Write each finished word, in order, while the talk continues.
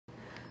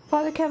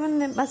Father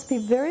Kevin, it must be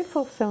very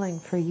fulfilling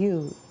for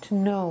you to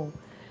know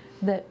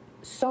that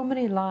so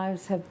many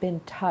lives have been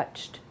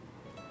touched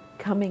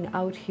coming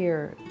out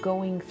here,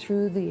 going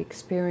through the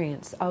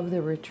experience of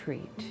the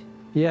retreat.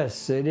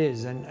 Yes, it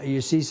is. And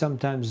you see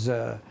sometimes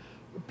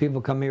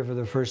people come here for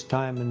the first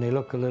time and they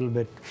look a little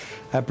bit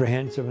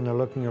apprehensive and they're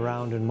looking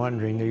around and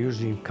wondering. They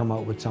usually come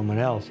out with someone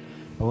else.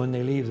 But when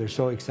they leave, they're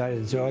so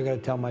excited. So I got to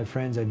tell my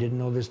friends I didn't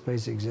know this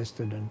place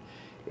existed. And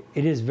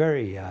it is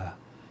very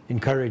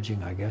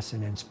encouraging, I guess,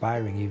 and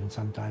inspiring even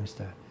sometimes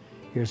to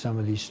hear some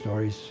of these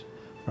stories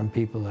from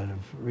people that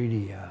have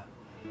really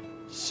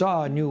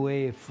saw a new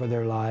way for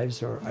their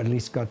lives, or at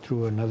least got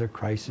through another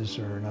crisis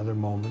or another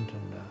moment.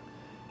 And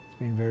it's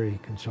been very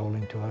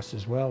consoling to us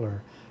as well.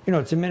 Or, you know,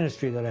 it's a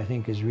ministry that I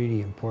think is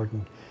really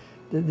important.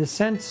 The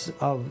sense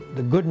of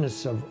the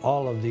goodness of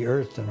all of the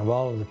earth and of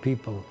all of the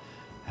people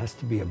has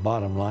to be a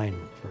bottom line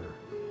for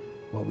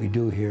what we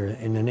do here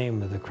in the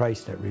name of the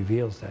Christ that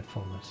reveals that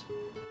fullness.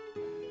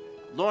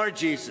 Lord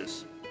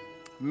Jesus,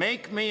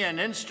 make me an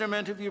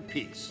instrument of your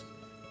peace.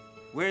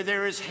 Where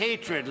there is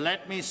hatred,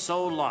 let me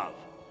sow love.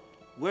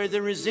 Where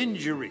there is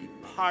injury,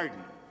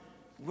 pardon.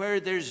 Where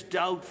there's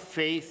doubt,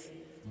 faith.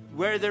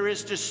 Where there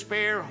is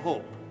despair,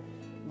 hope.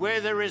 Where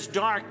there is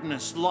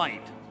darkness,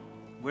 light.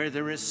 Where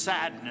there is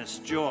sadness,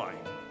 joy.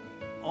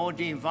 O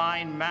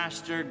divine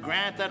Master,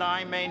 grant that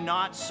I may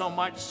not so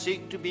much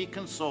seek to be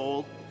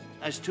consoled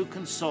as to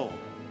console,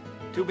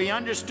 to be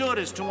understood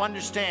as to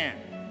understand,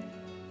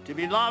 to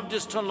be loved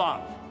as to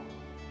love.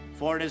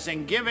 For it is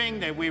in giving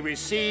that we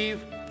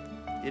receive,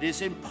 it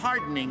is in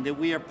pardoning that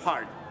we are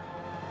pardoned,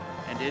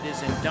 and it is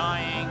in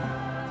dying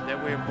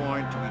that we are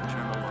born to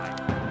eternal life.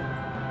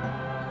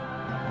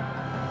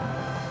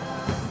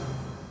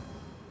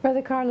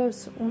 Brother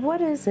Carlos,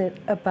 what is it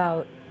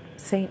about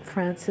St.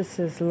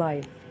 Francis's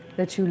life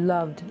that you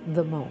loved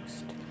the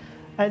most?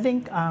 I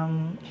think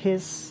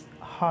his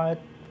heart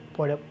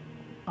for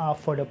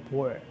the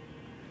poor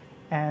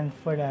and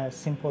for the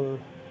simple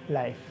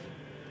life.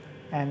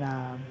 And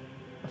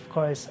of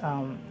course,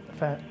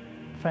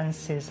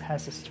 Francis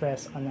has a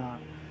stress on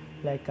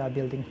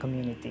building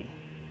community.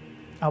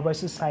 Our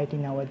society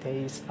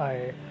nowadays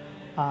are,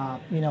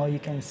 you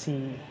can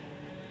see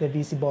the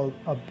visible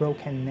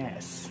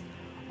brokenness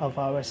of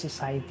our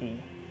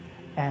society,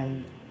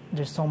 and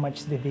there's so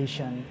much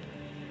division.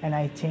 And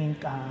I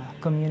think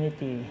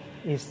community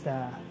is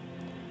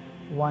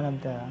one of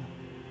the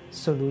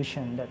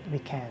solution that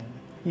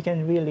you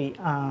can really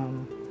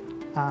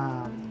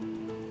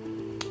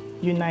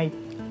unite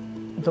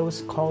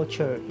those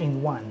culture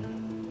in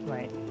one,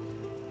 right?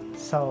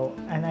 So,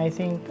 and I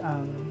think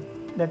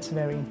that's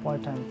very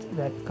important,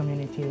 that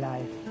community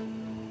life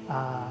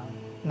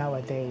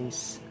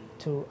nowadays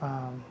to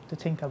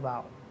think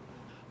about.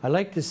 I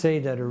like to say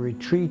that a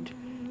retreat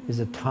is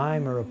a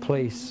time or a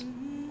place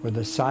where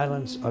the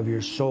silence of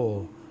your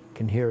soul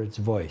can hear its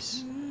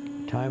voice.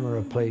 A time or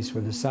a place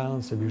where the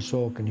silence of your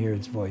soul can hear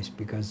its voice,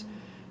 because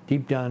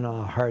deep down in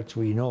our hearts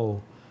we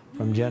know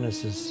from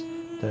Genesis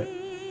that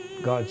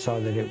God saw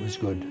that it was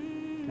good,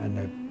 and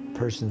the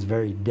person's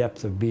very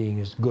depth of being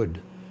is good.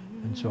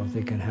 And so if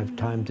they can have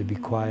time to be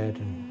quiet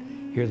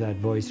and hear that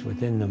voice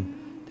within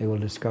them, they will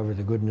discover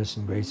the goodness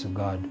and grace of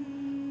God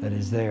that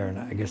is there. And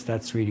I guess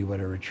that's really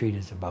what a retreat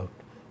is about,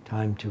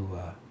 time to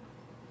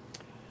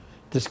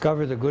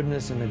discover the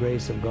goodness and the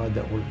grace of God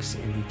that works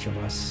in each of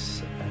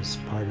us as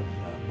part of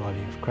the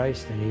body of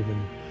Christ, and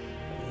even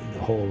the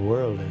whole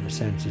world in a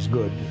sense is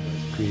good.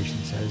 Creation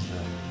says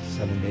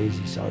 7 days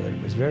he saw that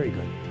it was very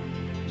good.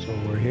 So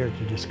we're here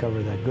to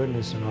discover that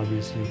goodness, and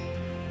obviously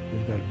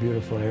we've got a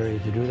beautiful area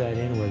to do that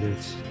in, whether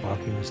it's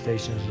walking the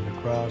Stations of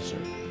the Cross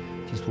or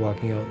just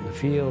walking out in the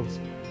fields.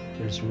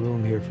 There's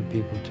room here for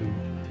people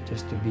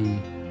just to be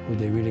who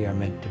they really are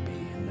meant to be,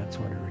 and that's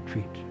what a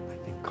retreat, I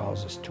think,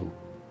 calls us to.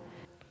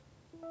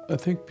 I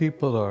think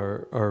people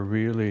are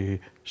really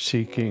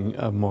seeking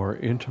a more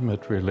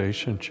intimate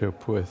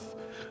relationship with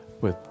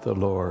the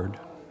Lord.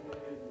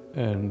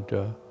 And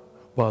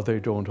while they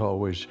don't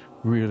always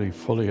really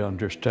fully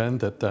understand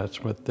that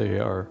that's what they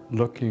are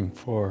looking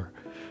for,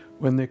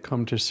 when they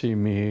come to see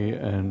me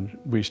and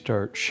we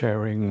start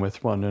sharing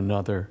with one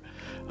another,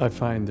 I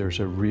find there's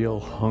a real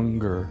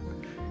hunger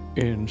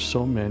in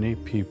so many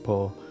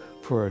people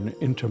for an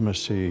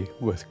intimacy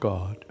with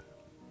God.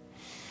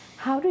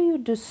 How do you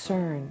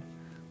discern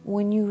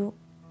when you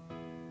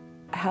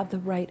have the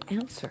right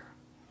answer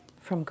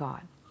from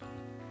God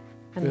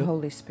and the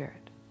Holy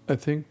Spirit? I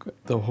think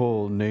the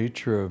whole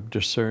nature of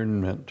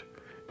discernment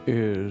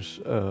is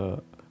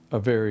a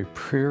very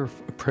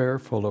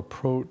prayerful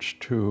approach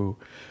to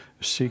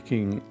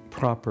seeking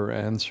proper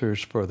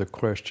answers for the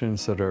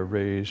questions that are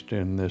raised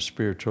in this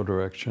spiritual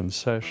direction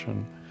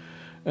session.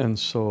 And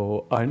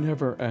so I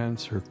never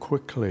answer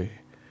quickly,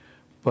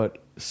 but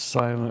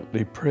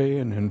silently pray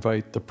and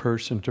invite the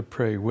person to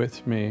pray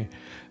with me,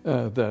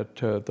 that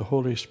the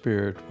Holy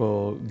Spirit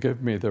will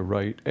give me the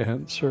right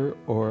answer,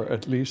 or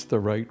at least the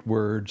right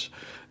words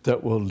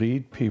that will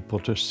lead people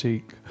to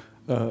seek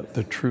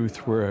the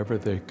truth wherever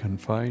they can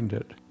find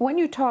it. When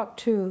you talk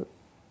to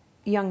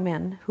young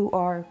men who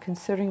are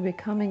considering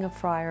becoming a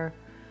friar,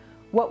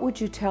 what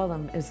would you tell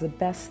them is the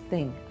best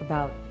thing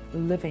about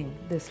living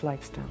this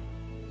lifestyle?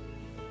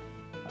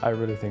 I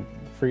really think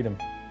freedom.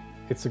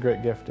 It's a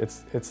great gift.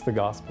 It's the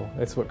gospel.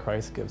 It's what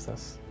Christ gives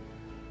us.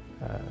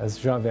 As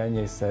Jean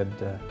Vanier said,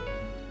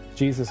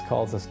 Jesus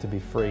calls us to be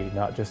free,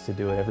 not just to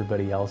do what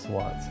everybody else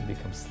wants and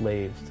become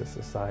slaves to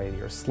society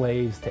or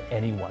slaves to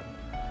anyone.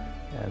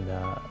 And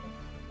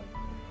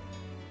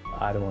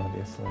I don't want to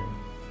be a slave.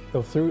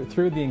 So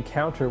through the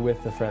encounter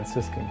with the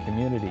Franciscan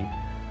community,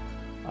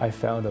 I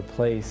found a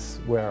place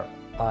where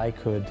I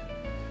could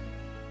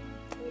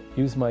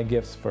use my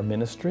gifts for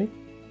ministry.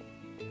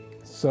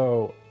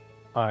 So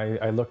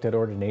I looked at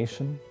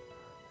ordination,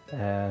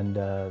 and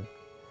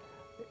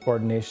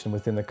ordination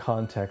within the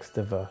context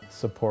of a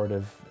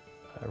supportive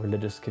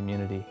religious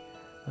community,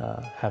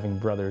 having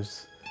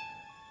brothers,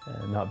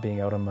 not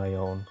being out on my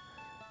own,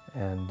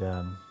 and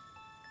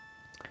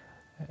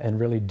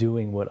really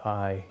doing what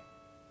I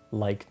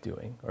like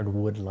doing or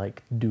would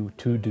like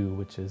to do,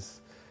 which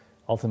is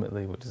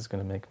ultimately which is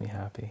going to make me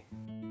happy.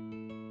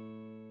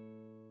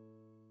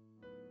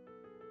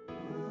 The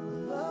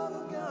love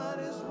of God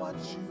is what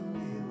you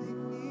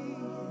really need.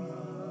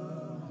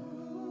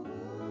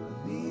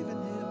 Believe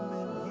in Him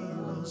and He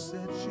will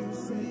set you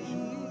free.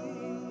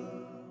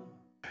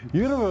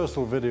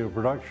 Universal Video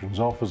Productions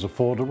offers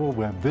affordable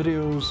web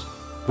videos,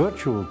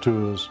 virtual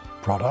tours,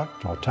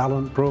 product or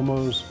talent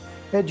promos,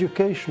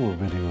 educational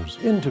videos,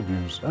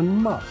 interviews, and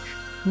much,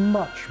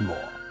 much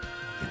more,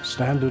 in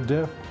standard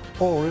def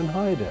or in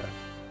high def.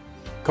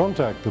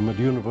 Contact them at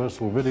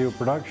Universal Video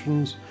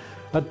Productions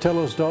at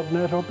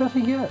tellus.net, or better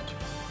yet,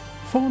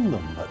 phone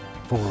them at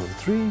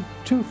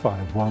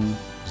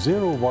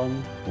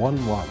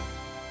 403-251-0111.